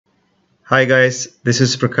Hi guys, this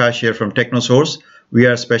is Prakash here from TechnoSource. We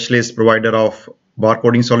are a specialist provider of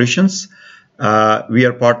barcoding solutions. We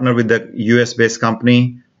are partnered with the US-based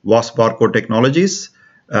company Wasp Barcode Technologies.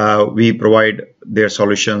 We provide their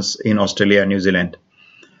solutions in Australia and New Zealand.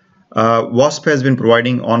 Wasp has been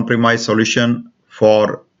providing on-premise solution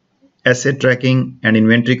for asset tracking and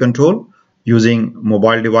inventory control using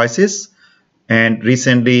mobile devices. And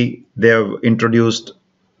recently they have introduced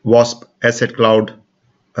Wasp AssetCloud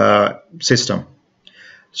system.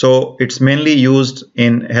 So it's mainly used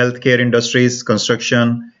in healthcare industries,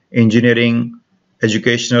 construction, engineering,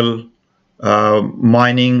 educational,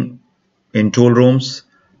 mining, in tool rooms.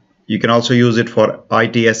 You can also use it for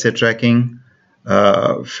IT asset tracking.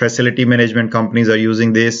 Facility management companies are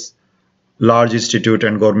using this, large institute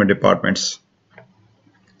and government departments.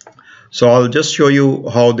 So I'll just show you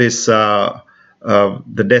how this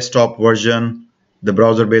the desktop version, the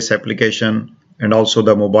browser-based application, and also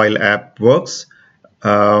the mobile app works.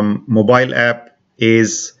 Mobile app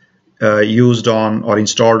is used on or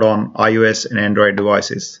installed on iOS and Android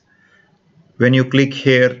devices. When you click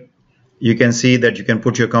here, you can see that you can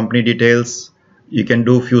put your company details. You can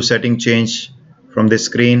do few setting change from this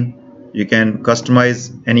screen. You can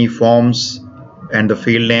customize any forms and the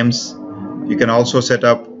field names. You can also set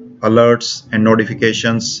up alerts and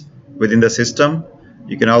notifications within the system.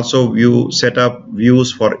 You can also set up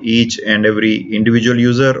views for each and every individual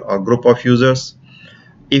user or group of users.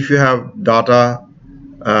 If you have data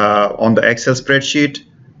on the Excel spreadsheet,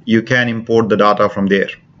 you can import the data from there.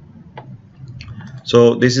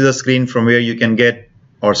 So this is a screen from where you can get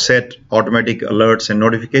or set automatic alerts and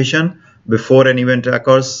notification before an event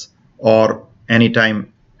occurs or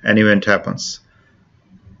anytime an event happens.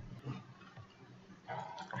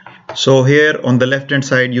 So here on the left hand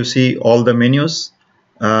side you see all the menus.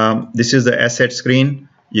 This is the asset screen.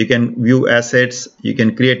 You can view assets, you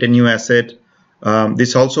can create a new asset.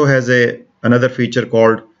 This also has another feature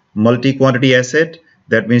called multi-quantity asset.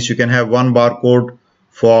 That means you can have one barcode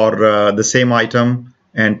for the same item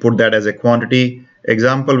and put that as a quantity.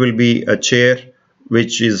 Example will be a chair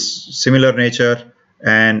which is similar nature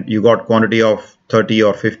and you got quantity of 30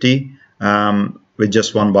 or 50 with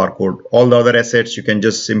just one barcode. All the other assets you can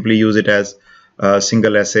just simply use it as a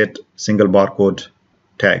single asset, single barcode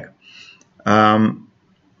tag.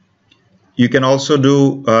 You can also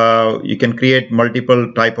do you can create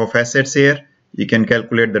multiple type of assets here. You can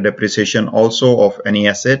calculate the depreciation also of any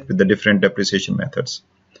asset with the different depreciation methods.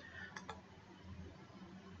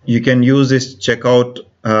 You can use this checkout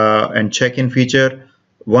and check-in feature.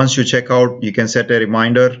 Once you check out, you can set a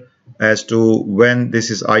reminder as to when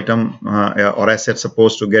this is item or asset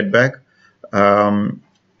supposed to get back, and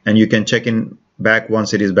you can check in back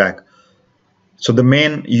once it is back. So the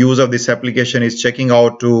main use of this application is checking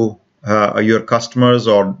out to your customers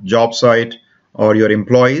or job site or your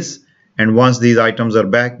employees, and once these items are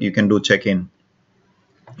back, you can do check-in.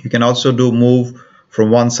 You can also do move from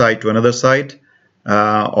one site to another site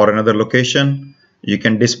or another location. You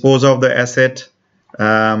can dispose of the asset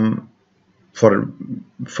for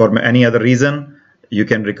any other reason. You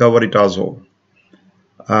can recover it also.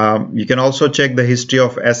 You can also check the history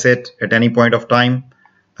of asset at any point of time,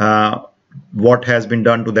 what has been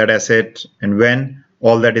done to that asset and when.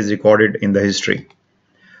 All that is recorded in the history.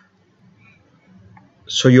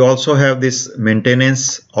 So you also have this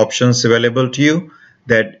maintenance options available to you,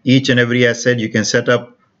 that each and every asset you can set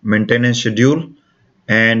up maintenance schedule,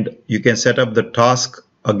 and you can set up the task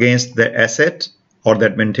against the asset or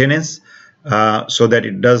that maintenance so that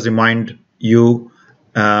it does remind you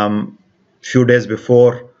few days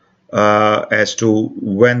before as to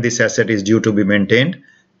when this asset is due to be maintained.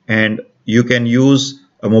 And you can use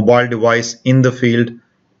a mobile device in the field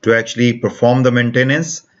to actually perform the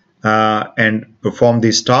maintenance and perform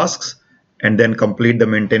these tasks and then complete the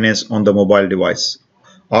maintenance on the mobile device.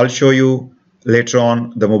 I'll show you later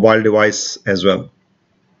on the mobile device as well,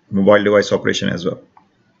 mobile device operation as well.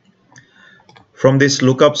 From this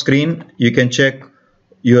lookup screen, you can check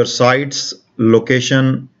your site's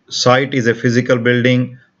location. Site is a physical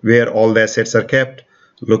building where all the assets are kept.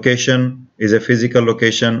 Location is a physical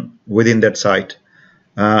location within that site.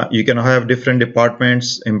 You can have different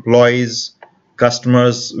departments, employees,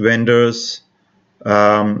 customers, vendors,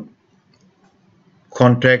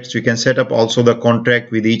 contracts. You can set up also the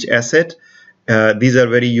contract with each asset. These are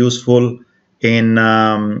very useful in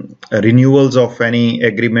renewals of any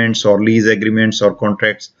agreements or lease agreements or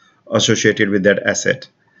contracts associated with that asset.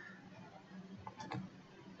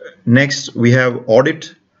 Next, we have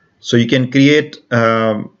audit. So you can create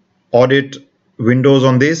audit windows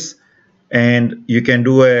on this, and you can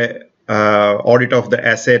do a audit of the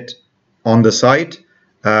asset on the site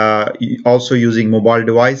also using mobile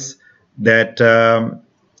device, that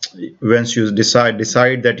once you decide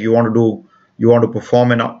that you want to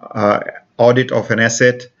perform an audit of an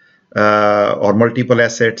asset or multiple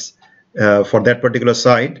assets for that particular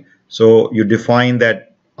site. So you define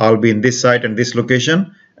that I'll be in this site and this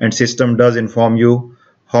location, and system does inform you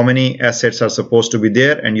how many assets are supposed to be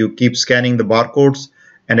there, and you keep scanning the barcodes,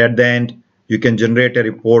 and at the end you can generate a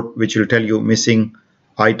report which will tell you missing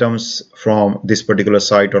items from this particular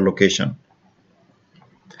site or location.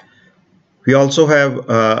 We also have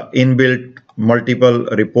inbuilt multiple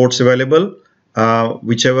reports available.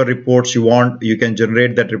 Whichever reports you want, you can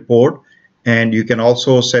generate that report, and you can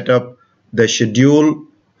also set up the schedule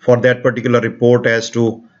for that particular report as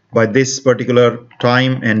to by this particular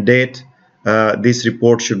time and date this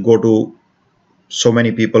report should go to so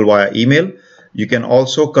many people via email. You can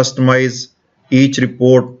also customize each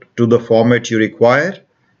report to the format you require,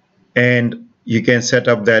 and you can set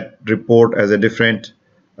up that report as a different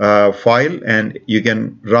file, and you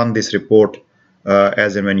can run this report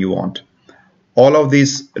as and when you want. All of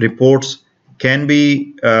these reports can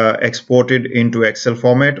be exported into Excel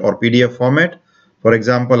format or PDF format. For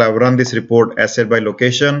example, I've run this report asset by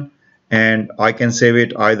location, and I can save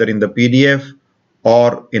it either in the PDF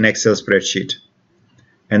or in Excel spreadsheet,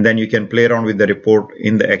 and then you can play around with the report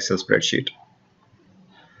in the Excel spreadsheet.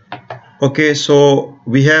 Okay, so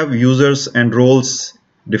we have users and roles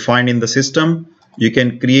defined in the system. You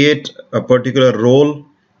can create a particular role.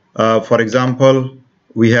 For example,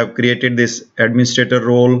 we have created this administrator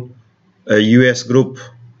role, a US group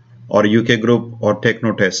or UK group or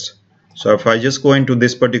techno test. So if I just go into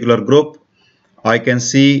this particular group, I can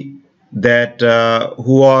see that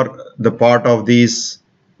who are the part of these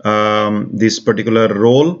this particular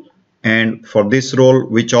role, and for this role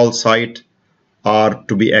which all site are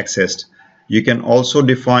to be accessed. You can also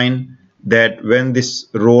define that when this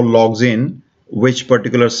role logs in, which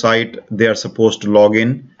particular site they are supposed to log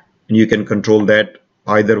in, and you can control that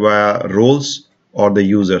either via roles or the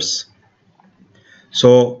users.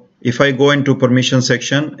 So if I go into permission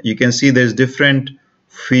section, you can see there's different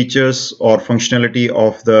features or functionality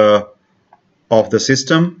of the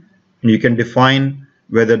system, and you can define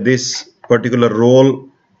whether this particular role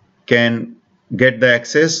can get the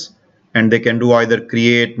access, and they can do either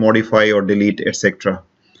create, modify or delete, etc.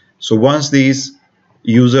 So once these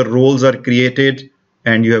user roles are created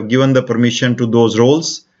and you have given the permission to those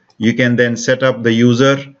roles, you can then set up the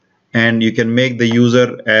user, and you can make the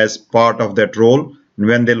user as part of that role. And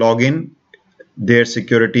when they log in, their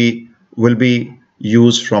security will be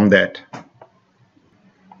used from that.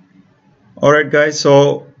 Alright guys,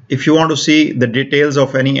 so if you want to see the details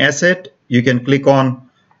of any asset, you can click on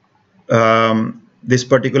this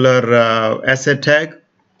particular asset tag,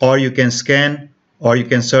 or you can scan, or you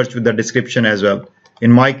can search with the description as well.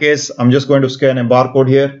 In my case, I'm just going to scan a barcode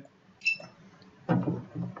here,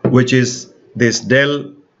 which is this Dell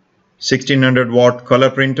 1600 watt color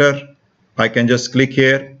printer. I can just click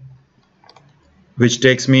here, which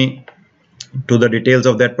takes me to the details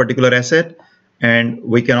of that particular asset, and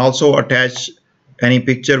we can also attach any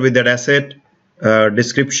picture with that asset,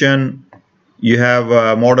 description. You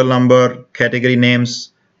have model number, category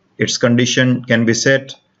names, its condition can be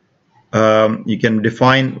set. You can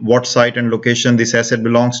define what site and location this asset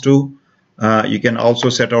belongs to. You can also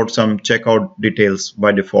set out some checkout details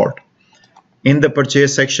by default. In the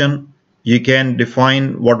purchase section, you can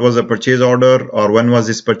define what was the purchase order, or when was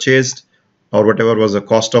this purchased, or whatever was the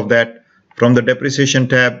cost of that. From the depreciation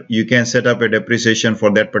tab, you can set up a depreciation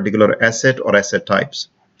for that particular asset or asset types.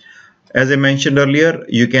 As I mentioned earlier,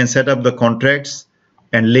 you can set up the contracts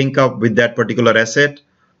and link up with that particular asset.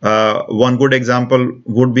 One good example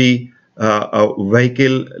would be a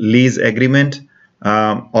vehicle lease agreement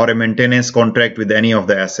or a maintenance contract with any of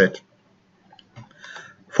the asset.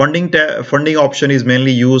 Funding option is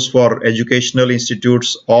mainly used for educational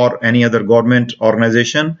institutes or any other government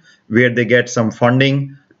organization where they get some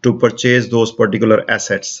funding to purchase those particular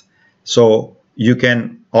assets. So you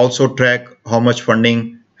can also track how much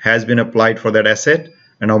funding has been applied for that asset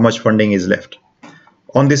and how much funding is left.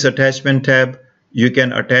 On this attachment tab, you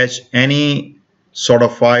can attach any sort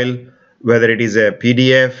of file, whether it is a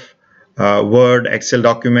PDF, Word, Excel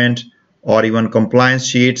document, or even compliance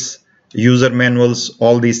sheets, user manuals.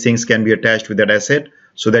 All these things can be attached with that asset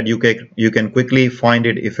so that you can quickly find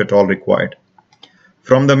it if at all required.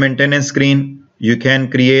 From the maintenance screen, you can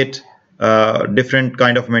create different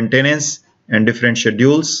kind of maintenance and different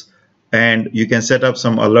schedules, and you can set up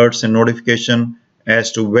some alerts and notification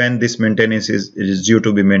as to when this maintenance is due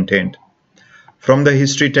to be maintained. From the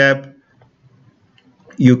history tab,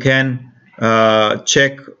 you can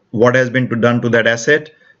check what has been done to that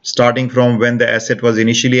asset, starting from when the asset was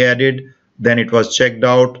initially added, then it was checked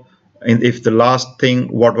out, and if the last thing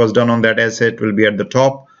what was done on that asset will be at the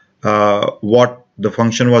top, what the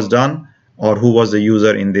function was done or who was the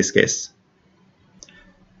user in this case.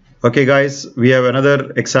 Okay guys, we have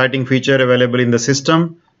another exciting feature available in the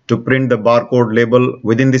system to print the barcode label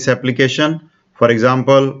within this application. For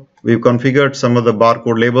example, we've configured some of the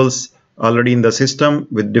barcode labels already in the system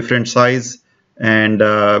with different size and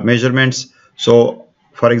measurements. So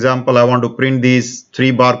for example, I want to print these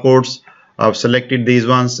 3 barcodes. I've selected these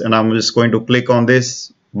ones and I'm just going to click on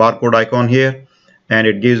this barcode icon here, and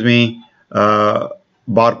it gives me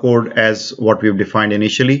barcode as what we've defined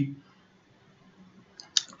initially.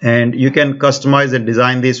 And you can customize and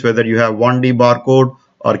design this whether you have 1D barcode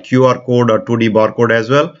or QR code or 2D barcode as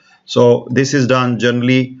well. So this is done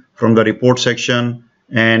generally from the report section,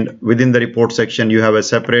 and within the report section you have a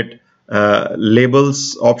separate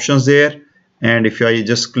labels options there, and if I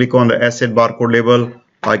just click on the asset barcode label,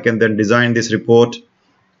 I can then design this report,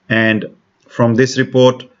 and from this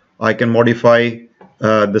report I can modify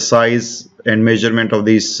the size and measurement of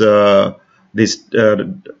these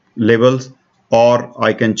labels, or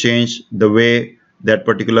I can change the way that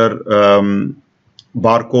particular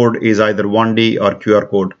barcode is either 1D or QR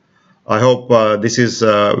code. I hope this is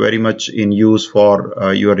very much in use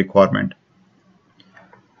for your requirement.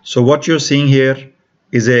 So what you're seeing here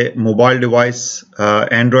is a mobile device,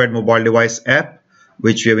 Android mobile device app,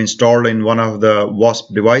 which we have installed in one of the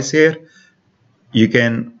Wasp device here. You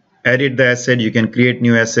can edit the asset, you can create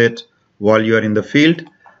new asset while you are in the field.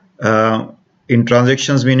 In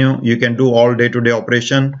transactions menu, you can do all day-to-day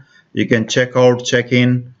operation. You can check out, check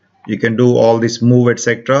in, you can do all this move,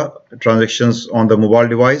 etc. transactions on the mobile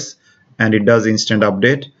device, and it does instant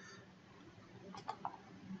update.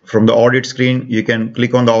 From the audit screen, you can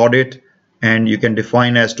click on the audit and you can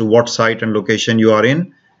define as to what site and location you are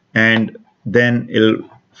in, and then it'll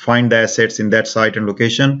find the assets in that site and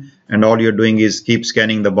location, and all you're doing is keep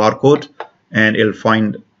scanning the barcode and it'll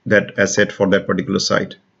find that asset for that particular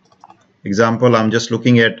site. Example, I'm just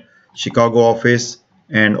looking at Chicago office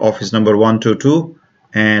and office number 122,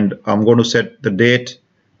 and I'm going to set the date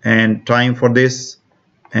and time for this,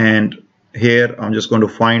 and here I'm just going to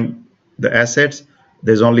find the assets.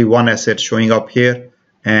 There's only one asset showing up here,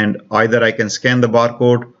 and either I can scan the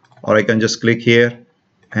barcode or I can just click here,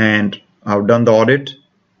 and I've done the audit,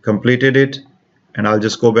 completed it, and I'll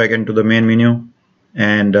just go back into the main menu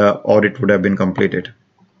and audit would have been completed.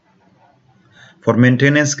 For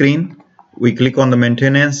maintenance screen, we click on the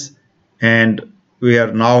maintenance and we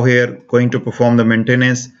are now here going to perform the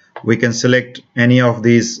maintenance. We can select any of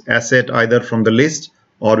these assets either from the list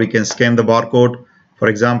or we can scan the barcode. For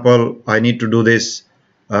example, I need to do this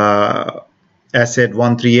asset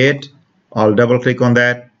 138. I'll double click on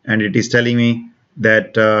that and it is telling me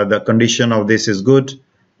that the condition of this is good,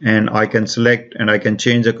 and I can select and I can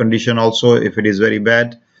change the condition also if it is very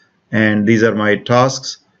bad. And these are my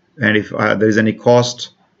tasks, and if there is any cost,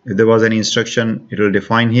 if there was any instruction, it will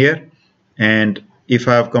define here. And if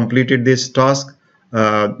I have completed this task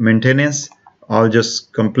maintenance, I'll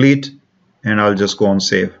just complete and I'll just go on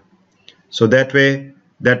save. So that way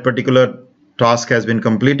that particular task has been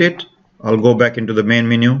completed. I'll go back into the main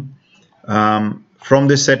menu. From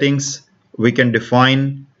the settings we can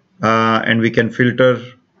define and we can filter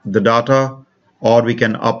the data, or we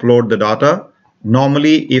can upload the data.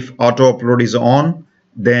 Normally if auto upload is on,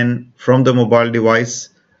 then from the mobile device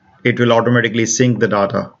it will automatically sync the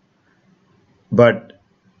data. But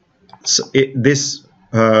this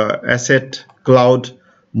AssetCloud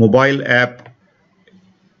mobile app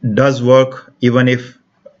does work even if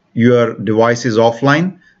your device is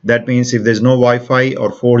offline. That means if there's no Wi-Fi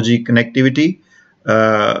or 4G connectivity,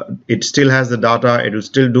 it still has the data, it will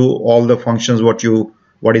still do all the functions what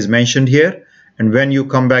is mentioned here, and when you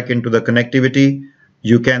come back into the connectivity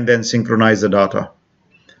you can then synchronize the data.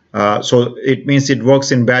 So it means it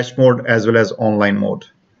works in batch mode as well as online mode.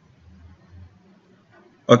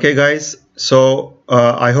 Okay guys, so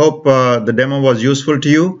I hope the demo was useful to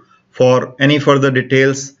you. For any further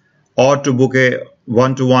details or to book a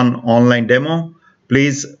one-to-one online demo,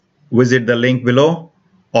 please visit the link below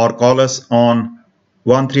or call us on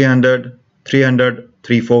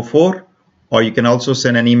 1-300-300-344, or you can also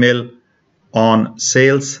send an email on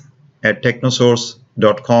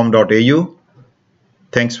sales@technosource.com.au.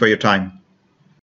 Thanks for your time.